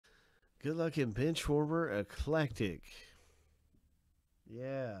Good luck in Benchwarmer Eclectic.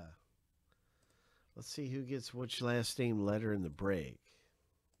 Yeah. Let's see who gets which last name letter in the break.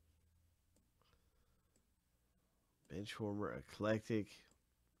 Benchwarmer Eclectic.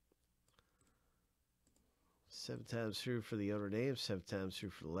 7 times through for the owner name, 7 times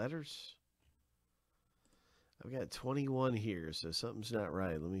through for the letters. I've got 21 here, so something's not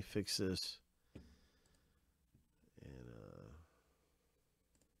right. Let me fix this. And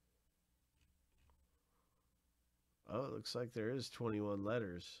oh, it looks like there is 21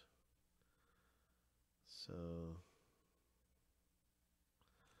 letters. So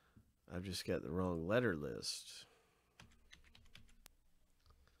I've just got the wrong letter list.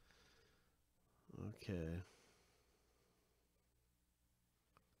 Okay.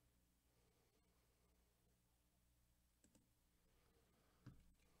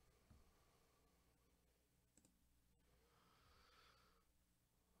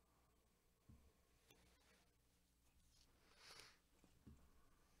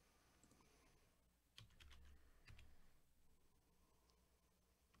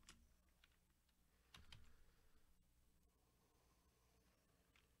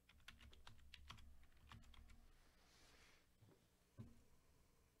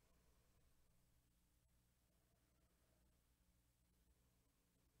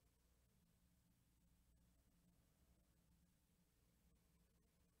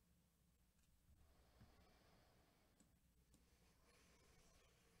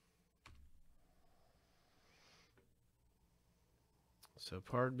 So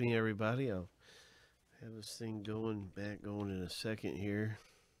pardon me, everybody. I'll have this thing going in a second here.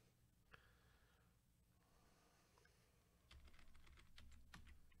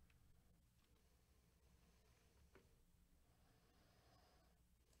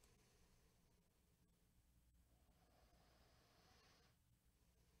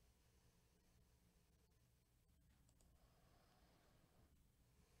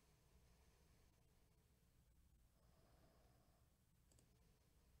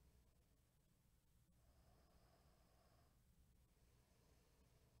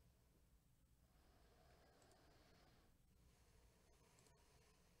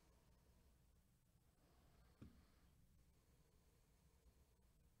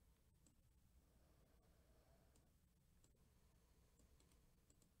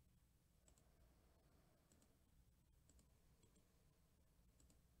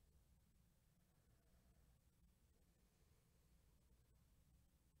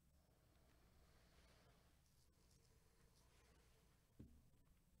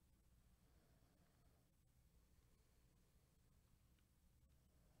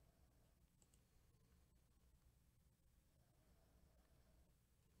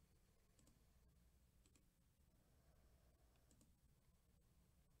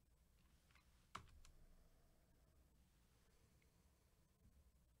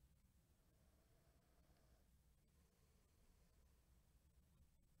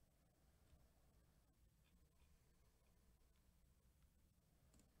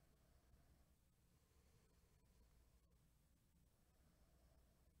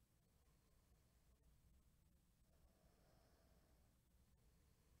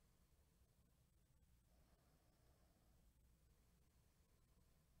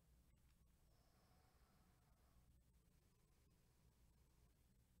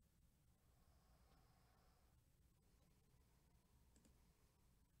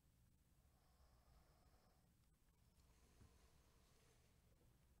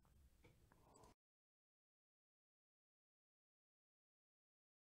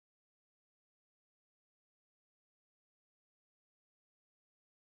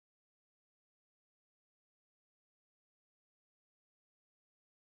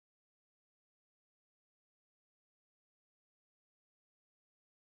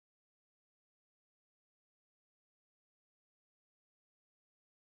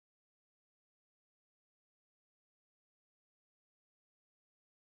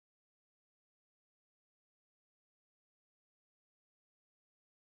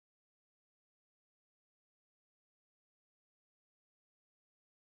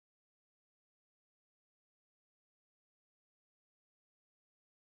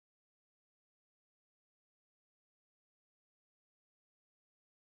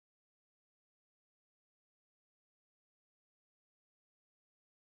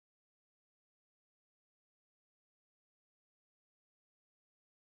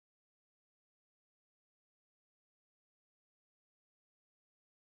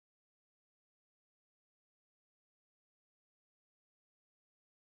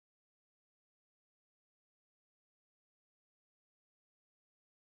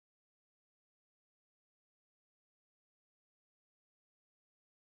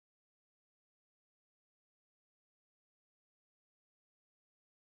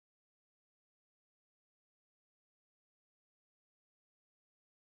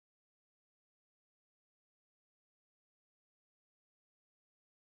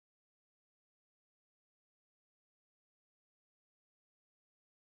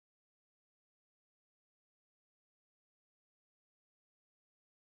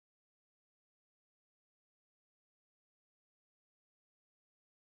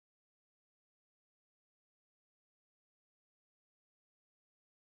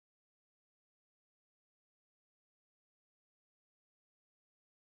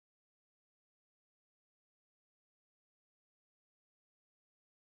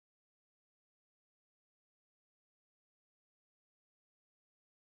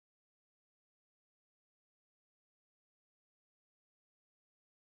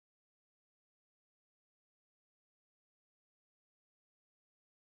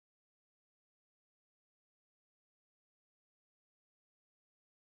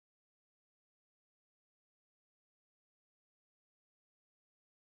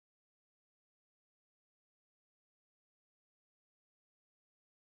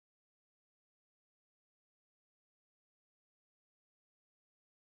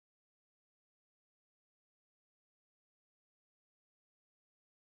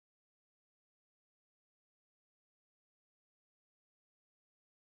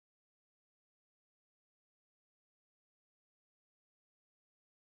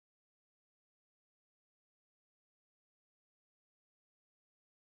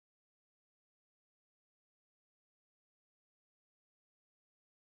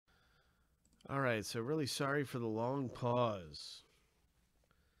 All right, so really sorry for the long pause.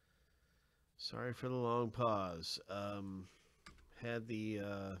 Sorry for the long pause. Had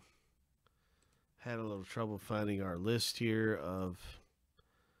a little trouble finding our list here of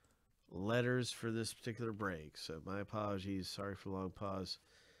letters for this particular break. So my apologies. Sorry for the long pause.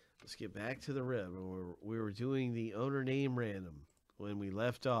 Let's get back to the rib. We were doing the owner name random when we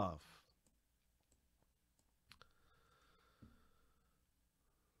left off.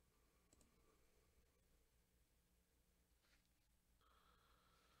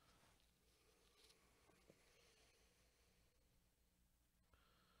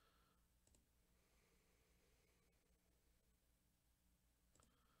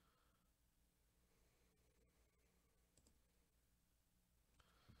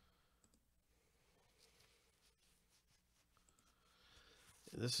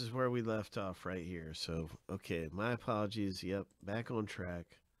 This is where we left off right here. So, okay, my apologies. Yep, back on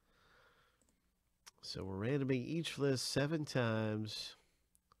track. So we're randoming each list 7 times.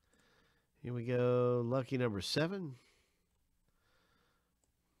 Here we go. Lucky number 7.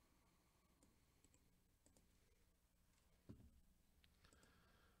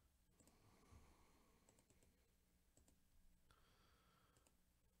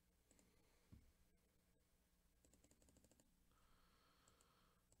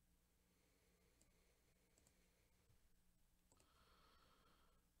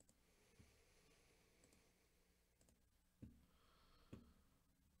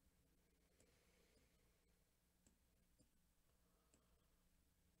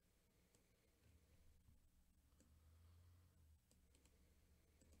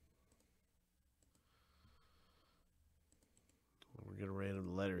 We're going to random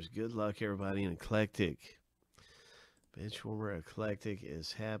the letters. Good luck, everybody, in Eclectic. Benchwarmer Eclectic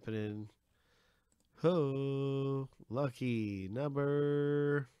is happening. Ho! Lucky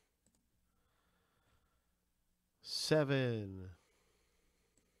number 7.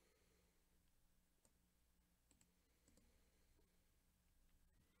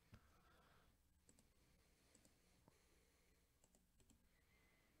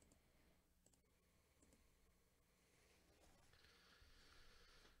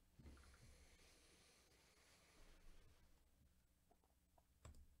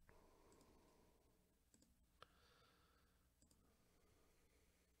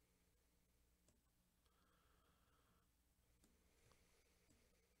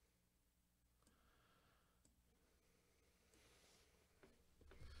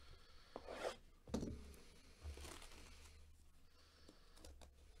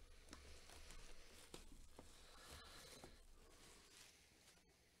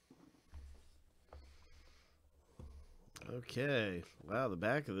 Okay. Wow, the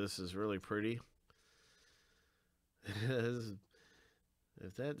back of this is really pretty. If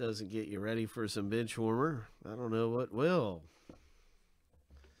that doesn't get you ready for some bench warmer, I don't know what will.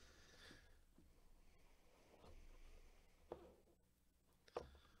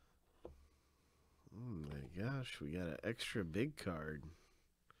 Oh my gosh, we got an extra big card.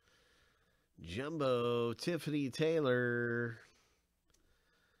 Jumbo Tiffany Taylor.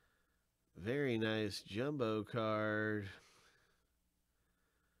 Very nice jumbo card.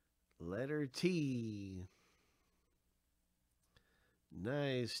 Letter T.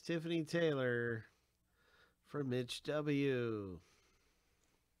 Nice Tiffany Taylor for Mitch W.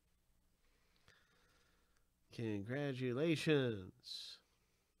 Congratulations.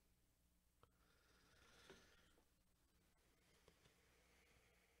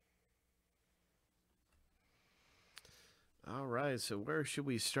 All right, so where should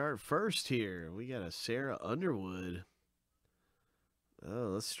we start first here? We got a Sarah Underwood.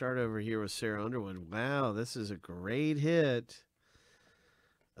 Oh, let's start over here with Sarah Underwood. Wow, this is a great hit.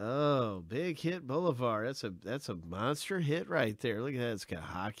 Oh, big hit Boulevard. That's a monster hit right there. Look at that. It's got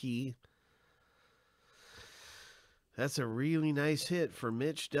hockey. That's a really nice hit for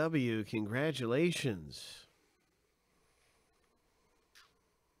Mitch W. Congratulations.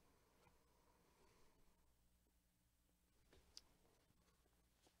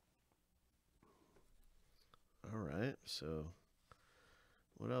 All right, so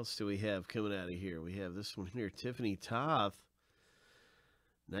what else do we have coming out of here? We have this one here, Tiffany Toth.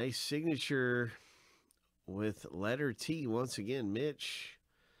 Nice signature with letter T. Once again, Mitch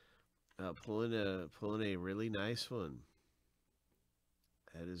pulling a really nice one.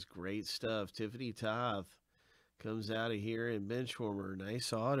 That is great stuff. Tiffany Toth comes out of here in Benchwarmer.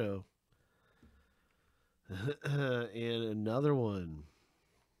 Nice auto. And another one.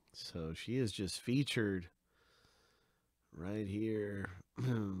 So she is just featured right here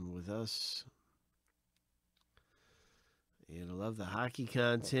with us. And I love the hockey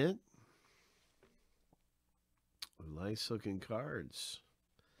content. Nice looking cards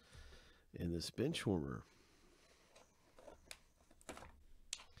in this Benchwarmer.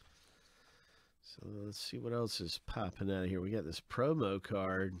 So let's see what else is popping out of here. We got this promo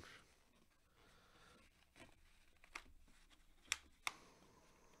card.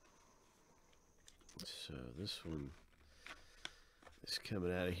 So this one is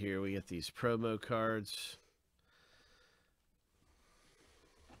coming out of here. We got these promo cards.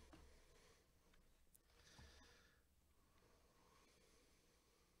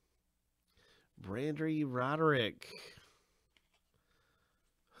 Brandy Roderick.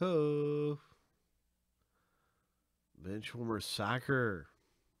 Ho. Benchwarmer Soccer.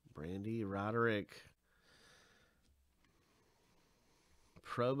 Brandy Roderick.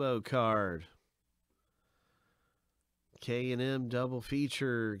 Promo card. K&M double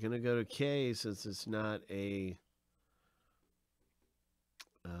feature. Gonna go to K since it's not a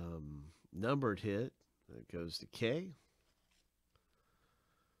numbered hit. It goes to K.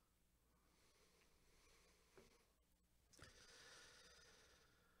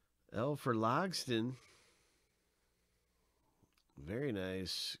 L for Logston. Very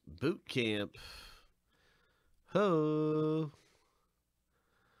nice. Boot Camp. Ho.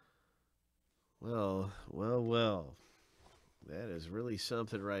 Well. That is really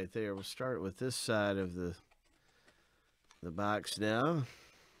something right there. We'll start with this side of the box now.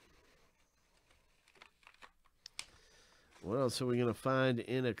 What else are we going to find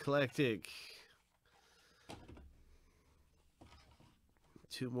in Eclectic?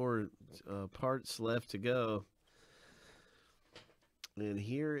 Two more parts left to go. And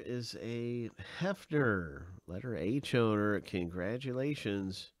here is a Hefner, letter H owner.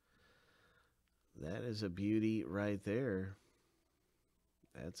 Congratulations. That is a beauty right there.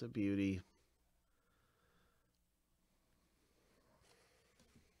 That's a beauty.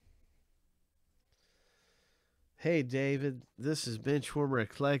 Hey, David, this is Benchwarmer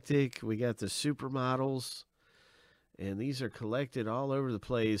Eclectic. We got the supermodels, and these are collected all over the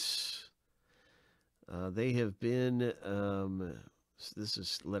place. They have been, this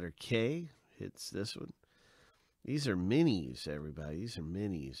is letter K, hits this one. These are minis, everybody. These are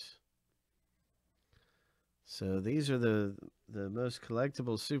minis. So these are the most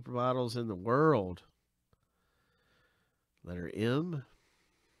collectible supermodels in the world. Letter M.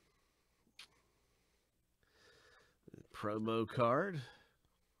 Promo card.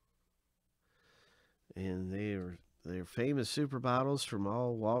 And they're famous supermodels from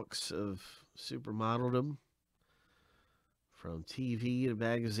all walks of supermodeldom. From TV to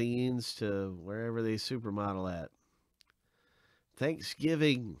magazines to wherever they supermodel at.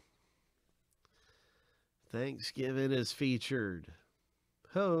 Thanksgiving is featured.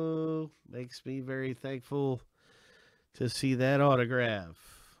 Ho! Makes me very thankful to see that autograph.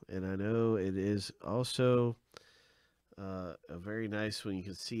 And I know it is also a very nice one. You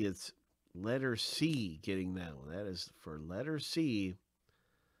can see it's letter C getting that one. That is for letter C.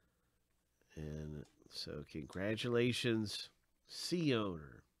 And so congratulations, C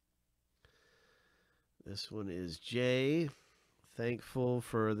owner. This one is J. Thankful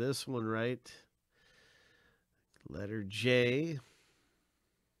for this one, right? Letter J.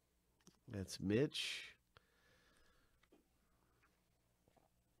 That's Mitch.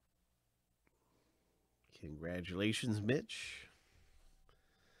 Congratulations, Mitch.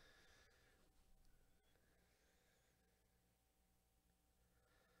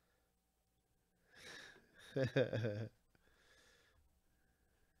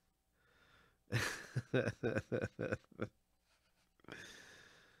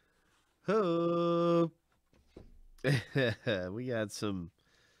 Oh. We got some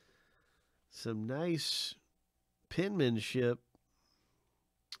nice penmanship.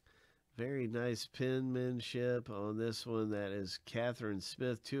 Very nice penmanship on this one. That is Catherine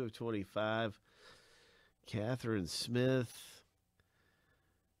Smith, 2 of 25. Catherine Smith.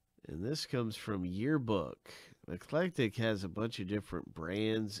 And this comes from Yearbook. Eclectic has a bunch of different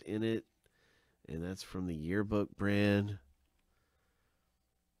brands in it. And that's from the Yearbook brand.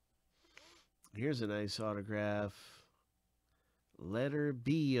 Here's a nice autograph. Letter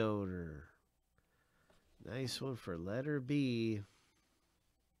B owner. Nice one for letter B.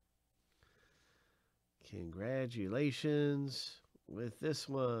 Congratulations with this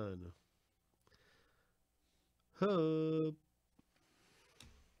one. Hope.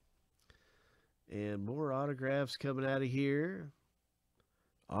 And more autographs coming out of here.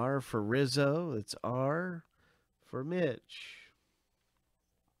 R for Rizzo. It's R for Mitch.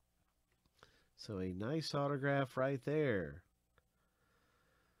 So a nice autograph right there.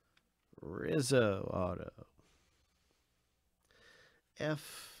 Rizzo auto.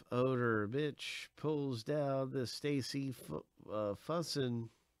 F Odor. Mitch pulls down the Stacy Fussin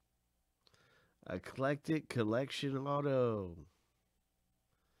Eclectic Collection Auto.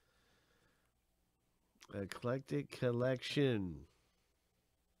 Eclectic Collection.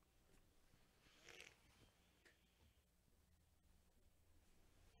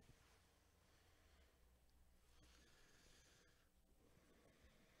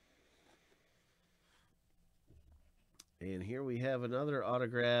 And here we have another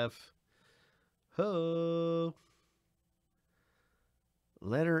autograph. Ho!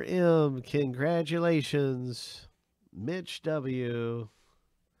 Letter M. Congratulations, Mitch W.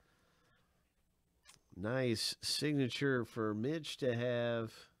 Nice signature for Mitch to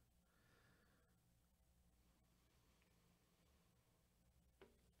have.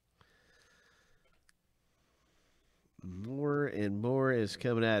 More and more is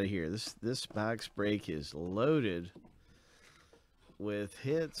coming out of here. This box break is loaded with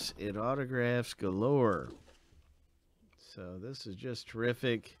hits and autographs galore. So this is just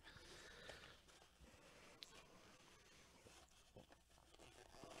terrific.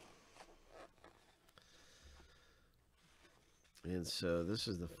 And so this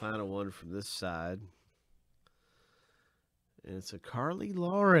is the final one from this side. And it's a Carly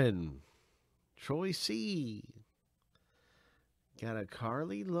Lauren. Troy C. Got a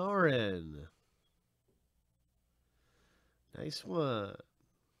Carly Lauren. Nice one.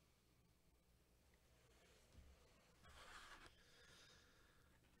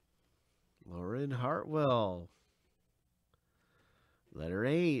 Lauren Hartwell. Letter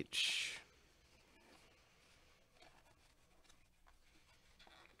H.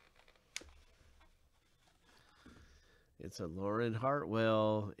 It's a Lauren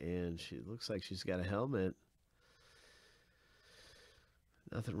Hartwell, and she looks like she's got a helmet.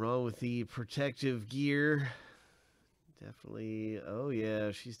 Nothing wrong with the protective gear. Definitely, oh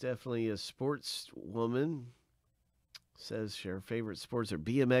yeah, she's definitely a sports woman. Says her favorite sports are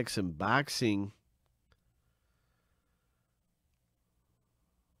BMX and boxing.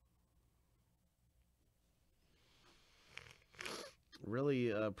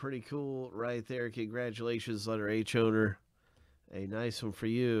 Really pretty cool right there. Congratulations, letter H owner. A nice one for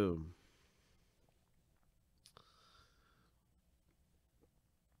you.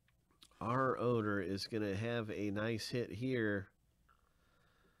 Our owner is going to have a nice hit here.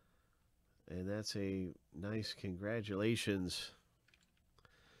 And that's a nice congratulations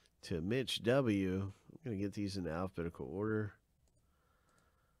to Mitch W. I'm going to get these in alphabetical order.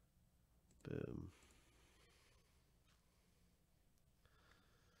 Boom.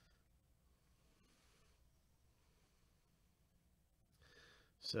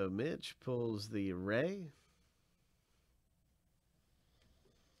 So Mitch pulls the Ray.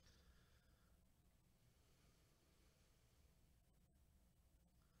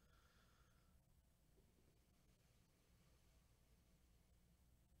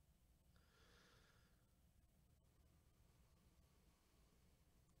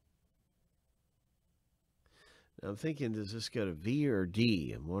 Now I'm thinking, does this go to V or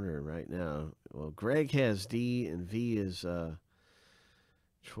D? I'm wondering right now. Well, Greg has D and V is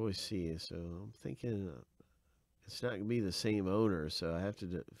Troy C. So I'm thinking it's not going to be the same owner, so I have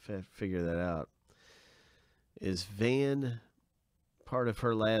to figure that out. Is Van part of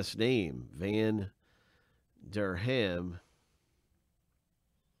her last name? Van Durham.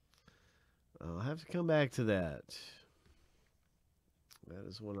 I'll have to come back to that. That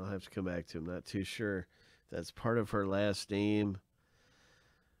is one I'll have to come back to. I'm not too sure if that's part of her last name.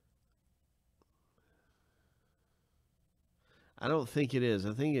 I don't think it is.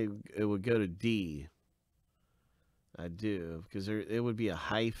 I think it would go to D. I do, because it would be a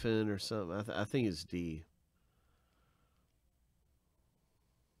hyphen or something. I think it's D.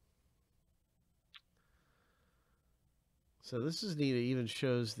 So this is neat. It even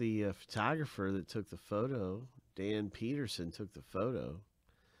shows the photographer that took the photo. Dan Peterson took the photo.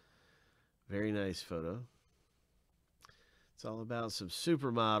 Very nice photo. It's all about some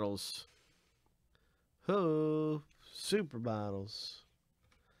supermodels. Ho, supermodels.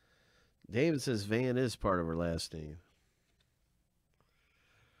 David says Van is part of her last name.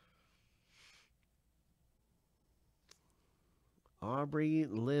 Aubrey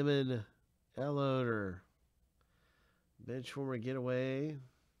Lemon Elloder. Benchwarmer getaway.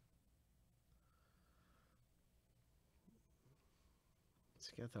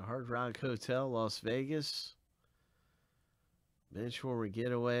 It's got the Hard Rock Hotel, Las Vegas. Benchwarmer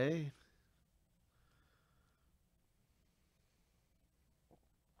getaway.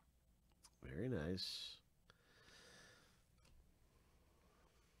 Very nice.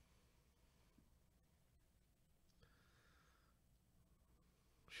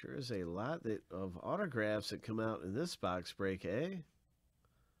 Sure is a lot of autographs that come out in this box break, eh?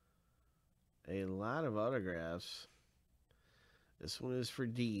 A lot of autographs. This one is for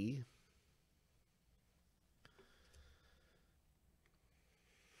D.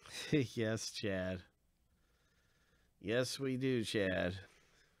 Yes, Chad. Yes, we do, Chad.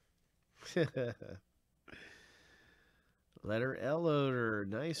 Letter L odor.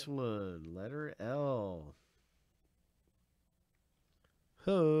 Nice one. Letter L.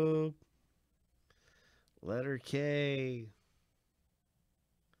 Hope. Letter K.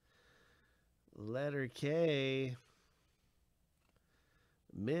 Letter K.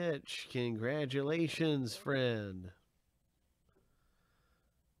 Mitch, congratulations, friend.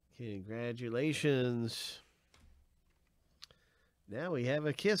 Congratulations. Now we have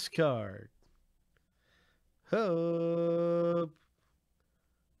a kiss card. Hope.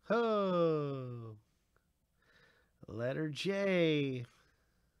 Hope. Letter J.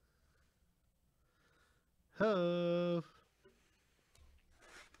 Hope.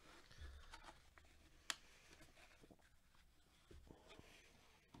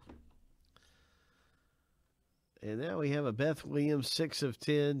 And now we have a Beth Williams 6 of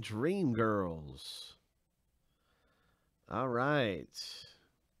 10 Dream Girls. All right.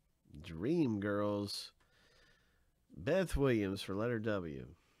 Dream Girls. Beth Williams for letter W.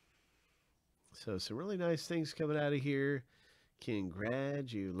 So some really nice things coming out of here.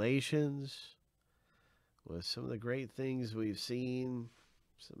 Congratulations with some of the great things we've seen.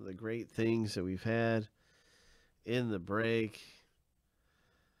 Some of the great things that we've had in the break.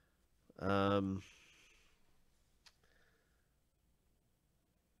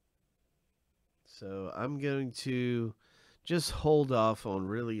 So I'm going to just hold off on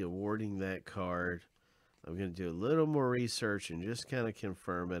really awarding that card. I'm going to do a little more research and just kind of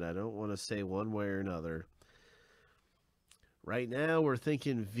confirm it. I don't want to say one way or another. Right now, we're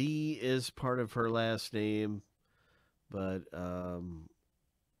thinking V is part of her last name, but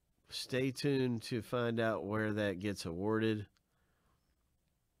stay tuned to find out where that gets awarded,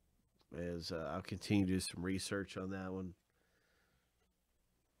 as I'll continue to do some research on that one.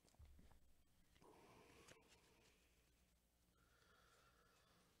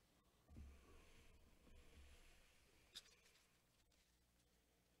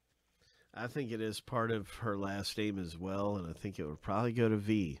 I think it is part of her last name as well, and I think it would probably go to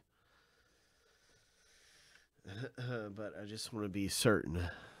V. But I just want to be certain.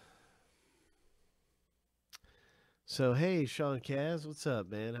 So, hey, Sean Kaz, what's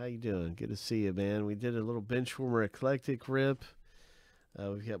up, man? How you doing? Good to see you, man. We did a little Benchwarmer Eclectic rip.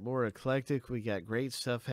 We've got more Eclectic. We got great stuff